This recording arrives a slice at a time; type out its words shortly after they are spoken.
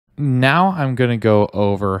Now I'm going to go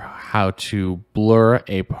over how to blur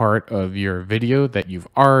a part of your video that you've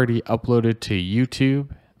already uploaded to YouTube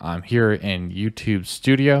here in YouTube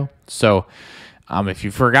Studio. So if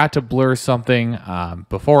you forgot to blur something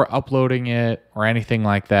before uploading it or anything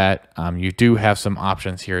like that, you do have some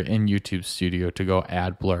options here in YouTube Studio to go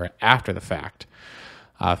add blur after the fact.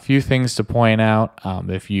 A few things to point out: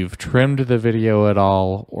 if you've trimmed the video at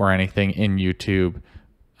all or anything in YouTube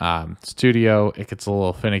Studio, it gets a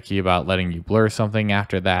little finicky about letting you blur something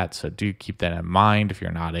after that, so do keep that in mind if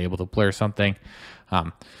you're not able to blur something.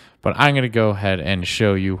 But I'm going to go ahead and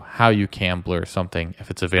show you how you can blur something if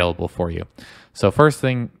it's available for you. So first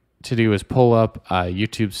thing to do is pull up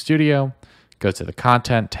YouTube Studio, go to the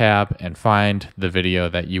Content tab, and find the video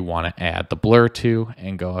that you want to add the blur to,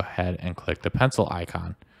 and go ahead and click the pencil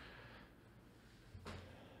icon.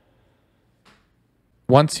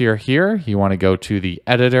 Once you're here, you want to go to the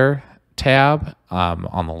Editor tab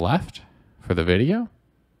on the left for the video.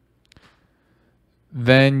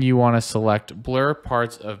 Then you want to select Blur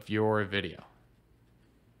Parts of your video.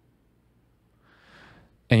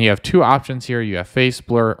 And you have two options here. You have Face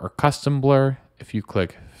Blur or Custom Blur. If you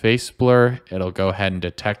click Face Blur, it'll go ahead and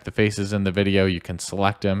detect the faces in the video. You can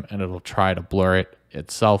select them and it'll try to blur it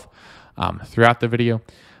itself throughout the video.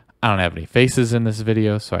 I don't have any faces in this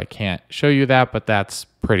video, so I can't show you that, but that's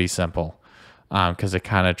pretty simple because it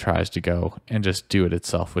kind of tries to go and just do it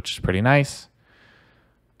itself, which is pretty nice.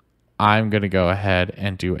 I'm going to go ahead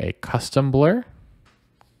and do a custom blur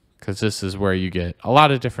because this is where you get a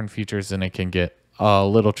lot of different features and it can get a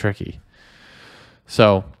little tricky.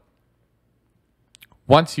 So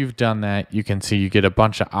once you've done that, you can see you get a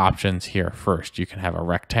bunch of options here. First, you can have a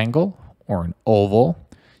rectangle or an oval.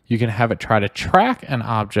 You can have it try to track an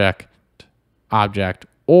object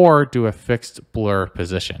or do a fixed blur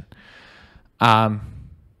position.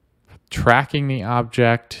 Tracking the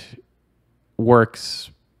object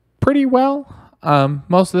works pretty well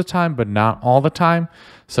most of the time, but not all the time.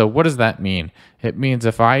 So what does that mean? It means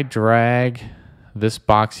if I drag this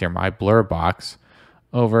box here, my blur box,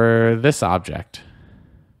 over this object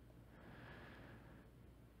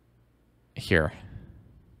here,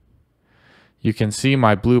 you can see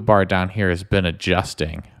my blue bar down here has been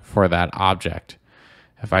adjusting for that object.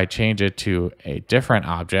 If I change it to a different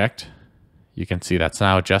object, you can see that's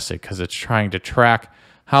now adjusted because it's trying to track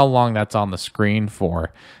how long that's on the screen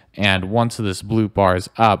for. And once this blue bar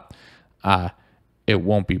is up, it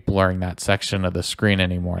won't be blurring that section of the screen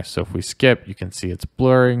anymore. So if we skip, you can see it's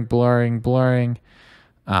blurring.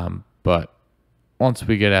 But once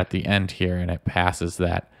we get at the end here and it passes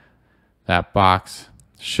that box,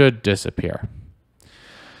 should disappear.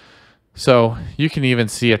 So you can even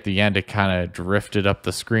see at the end it kind of drifted up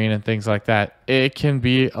the screen and things like that. It can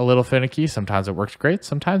be a little finicky. Sometimes it works great,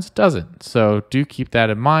 sometimes it doesn't. So do keep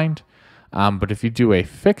that in mind. But if you do a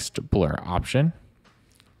fixed blur option,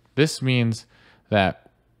 this means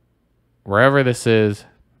that wherever this is,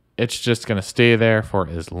 it's just going to stay there for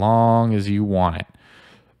as long as you want it.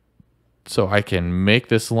 So I can make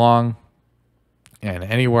this long, and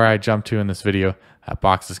anywhere I jump to in this video, that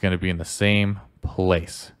box is going to be in the same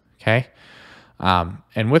place, okay?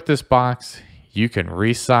 And with this box, you can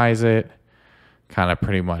resize it kind of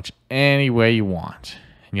pretty much any way you want.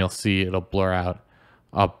 And you'll see it'll blur out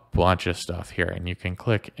a bunch of stuff here, and you can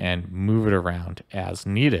click and move it around as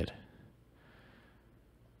needed.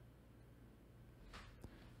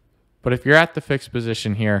 But if you're at the fixed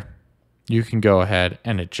position here, you can go ahead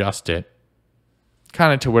and adjust it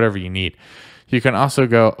kind of to whatever you need. You can also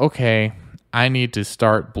go, okay, I need to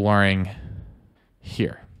start blurring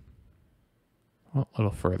here a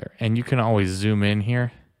little further. And you can always zoom in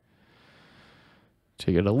here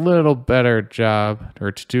to get a little better job,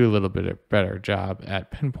 or to do a little bit of better job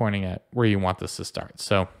at pinpointing at where you want this to start.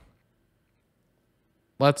 So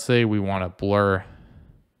let's say we want to blur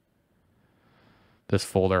this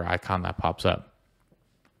folder icon that pops up.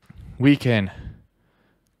 We can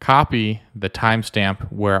copy the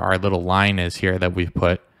timestamp where our little line is here that we've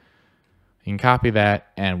put. You can copy that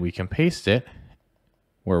and we can paste it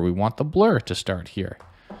where we want the blur to start here.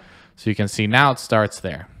 So you can see now it starts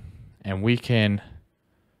there. And we can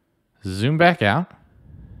zoom back out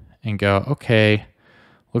and go, okay,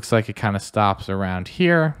 looks like it kind of stops around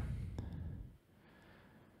here.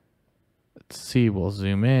 Let's see, we'll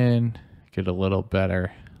zoom in, get a little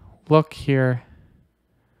better look here.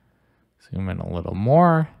 Zoom in a little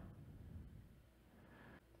more.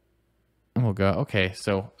 And we'll go, okay,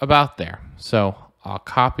 so about there. So I'll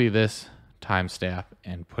copy this timestamp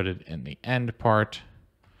and put it in the end part.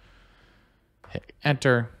 Hit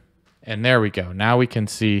enter. And there we go. Now we can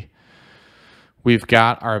see we've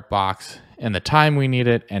got our box in the time we need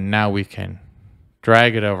it, and now we can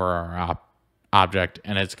drag it over our object,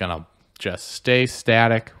 and it's going to just stay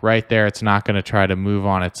static right there. It's not going to try to move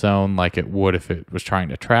on its own like it would if it was trying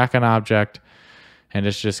to track an object, and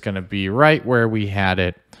it's just going to be right where we had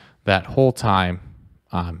it that whole time,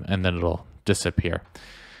 and then it'll disappear.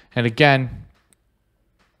 And again,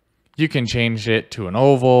 you can change it to an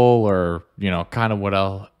oval or, kind of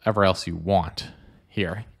whatever else you want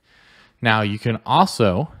here. Now you can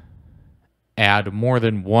also add more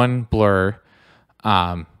than one blur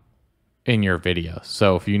in your video.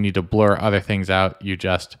 So if you need to blur other things out, you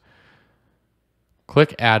just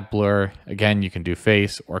click add blur. Again, you can do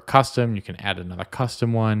face or custom. You can add another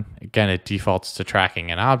custom one. Again, it defaults to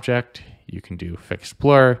tracking an object. You can do fixed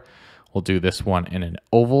blur. We'll do this one in an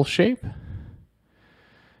oval shape.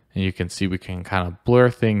 And you can see we can kind of blur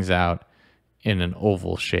things out in an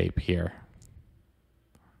oval shape here,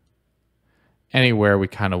 anywhere we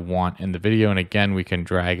kind of want in the video. And again, we can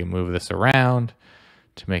drag and move this around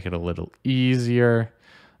to make it a little easier.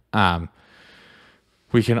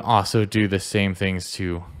 We can also do the same things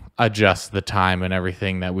to adjust the time and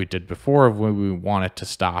everything that we did before. When we want it to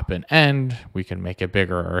stop and end, we can make it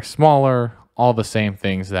bigger or smaller, all the same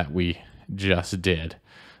things that we just did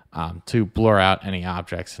to blur out any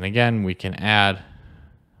objects. And again, we can add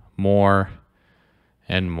more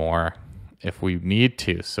and more if we need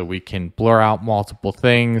to. So we can blur out multiple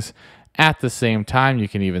things at the same time. You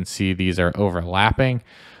can even see these are overlapping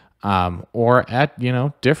or at,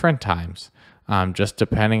 different times, just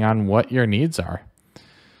depending on what your needs are.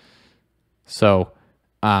 So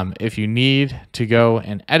if you need to go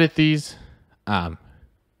and edit these,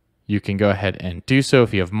 you can go ahead and do so.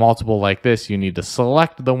 If you have multiple like this, you need to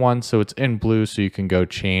select the one so it's in blue so you can go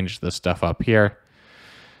change the stuff up here.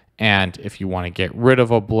 And if you want to get rid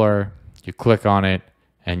of a blur, you click on it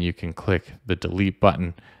and you can click the delete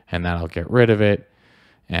button and that'll get rid of it.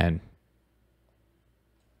 And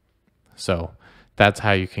so that's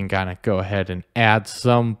how you can kind of go ahead and add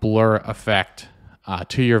some blur effect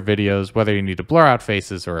to your videos, whether you need to blur out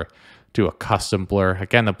faces or do a custom blur.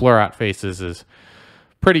 Again, the blur out faces is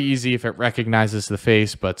pretty easy if it recognizes the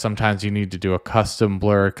face, but sometimes you need to do a custom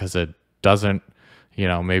blur because it doesn't,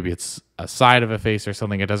 maybe it's a side of a face or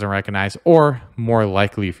something it doesn't recognize, or more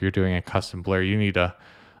likely if you're doing a custom blur, you need to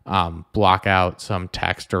block out some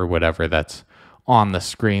text or whatever that's on the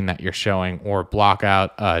screen that you're showing, or block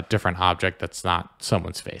out a different object that's not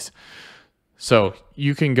someone's face. So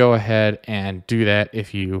you can go ahead and do that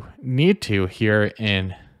if you need to here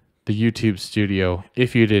in the YouTube Studio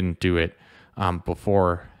if you didn't do it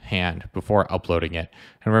beforehand, before uploading it.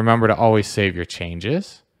 And remember to always save your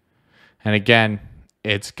changes. And again,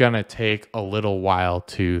 it's going to take a little while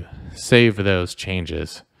to save those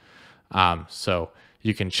changes. So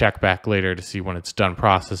you can check back later to see when it's done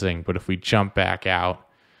processing. But if we jump back out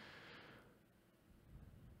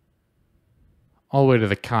all the way to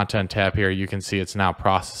the content tab here, you can see it's now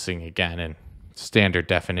processing again in standard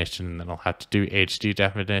definition, and then I'll have to do HD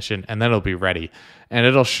definition, and then it'll be ready. And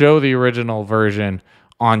it'll show the original version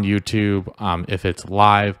on YouTube if it's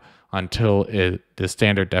live until the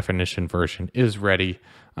standard definition version is ready.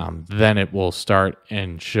 Then it will start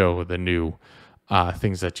and show the new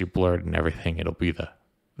things that you blurred and everything. It'll be the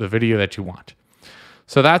video that you want.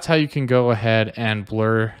 So that's how you can go ahead and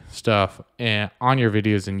blur stuff on your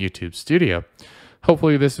videos in YouTube Studio.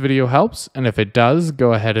 Hopefully this video helps, and if it does,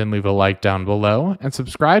 go ahead and leave a like down below and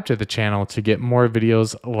subscribe to the channel to get more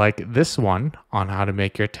videos like this one on how to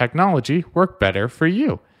make your technology work better for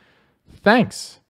you. Thanks.